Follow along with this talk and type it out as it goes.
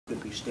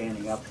be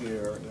standing up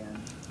here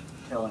and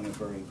telling a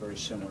very, very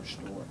similar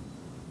story.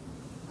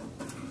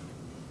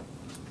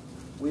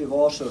 We have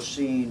also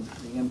seen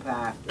the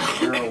impact of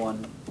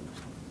heroin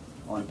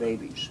on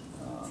babies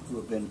who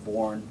have been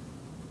born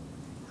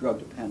drug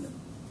dependent.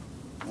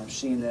 And I've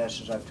seen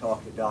this as I've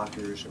talked to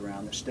doctors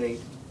around the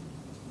state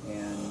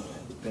and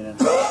been in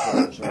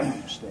hospitals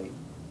around the state.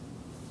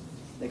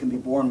 They can be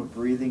born with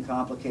breathing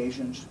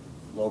complications,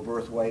 low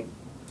birth weight,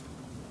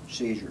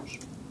 seizures.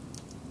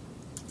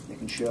 They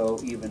can show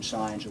even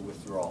signs of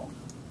withdrawal.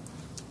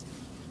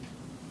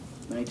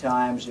 Many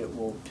times it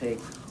will take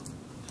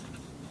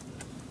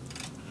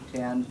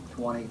 10,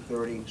 20,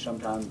 30,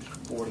 sometimes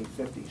 40,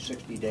 50,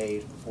 60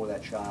 days before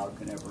that child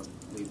can ever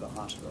leave the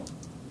hospital.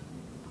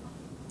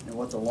 And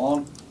what the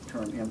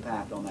long-term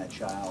impact on that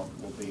child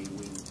will be,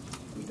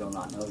 we do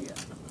not know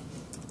yet.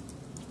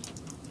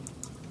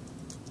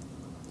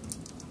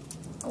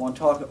 I want to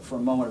talk for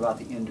a moment about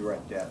the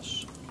indirect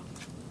deaths.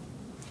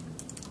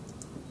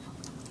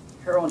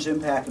 Heroin's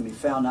impact can be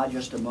found not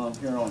just among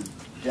heroin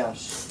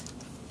deaths,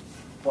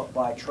 but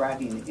by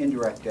tracking the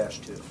indirect deaths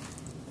too.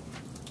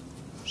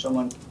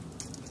 Someone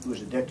who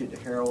is addicted to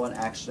heroin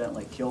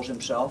accidentally kills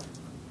himself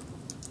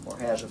or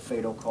has a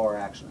fatal car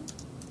accident.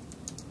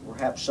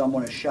 Perhaps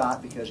someone is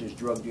shot because his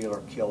drug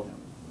dealer killed him.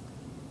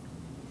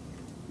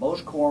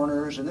 Most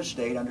coroners in the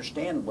state,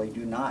 understandably,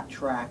 do not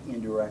track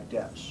indirect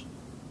deaths.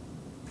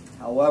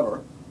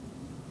 However,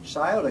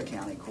 Scioto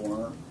County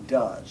coroner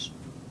does,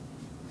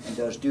 and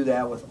does do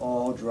that with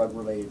all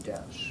drug-related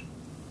deaths.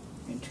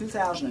 In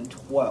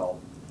 2012,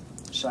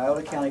 the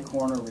Scioto County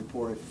coroner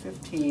reported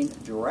 15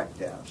 direct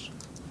deaths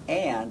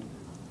and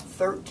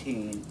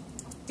 13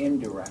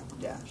 indirect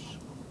deaths.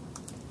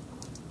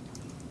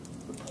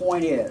 The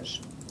point is,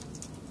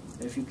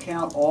 if you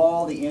count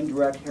all the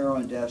indirect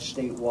heroin deaths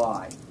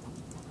statewide,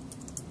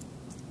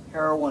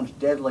 heroin's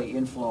deadly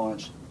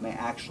influence may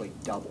actually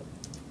double.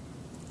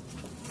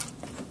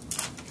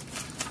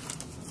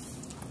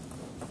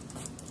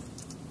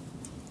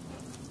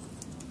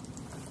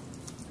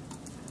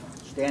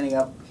 Standing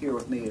up here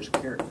with me is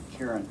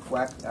Karen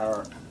Queck,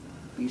 our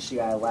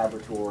BCI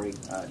laboratory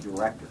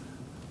director.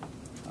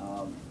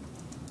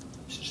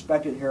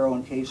 Suspected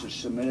heroin cases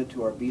submitted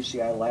to our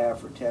BCI lab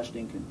for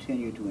testing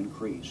continue to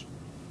increase.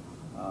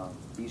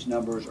 These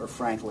numbers are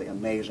frankly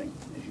amazing.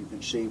 As you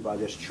can see by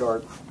this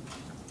chart,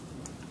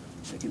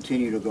 they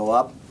continue to go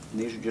up.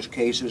 And these are just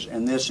cases,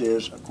 and this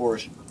is, of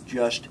course,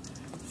 just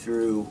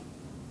through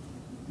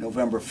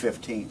November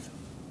 15th.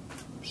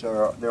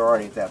 So they're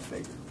already at that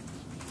figure.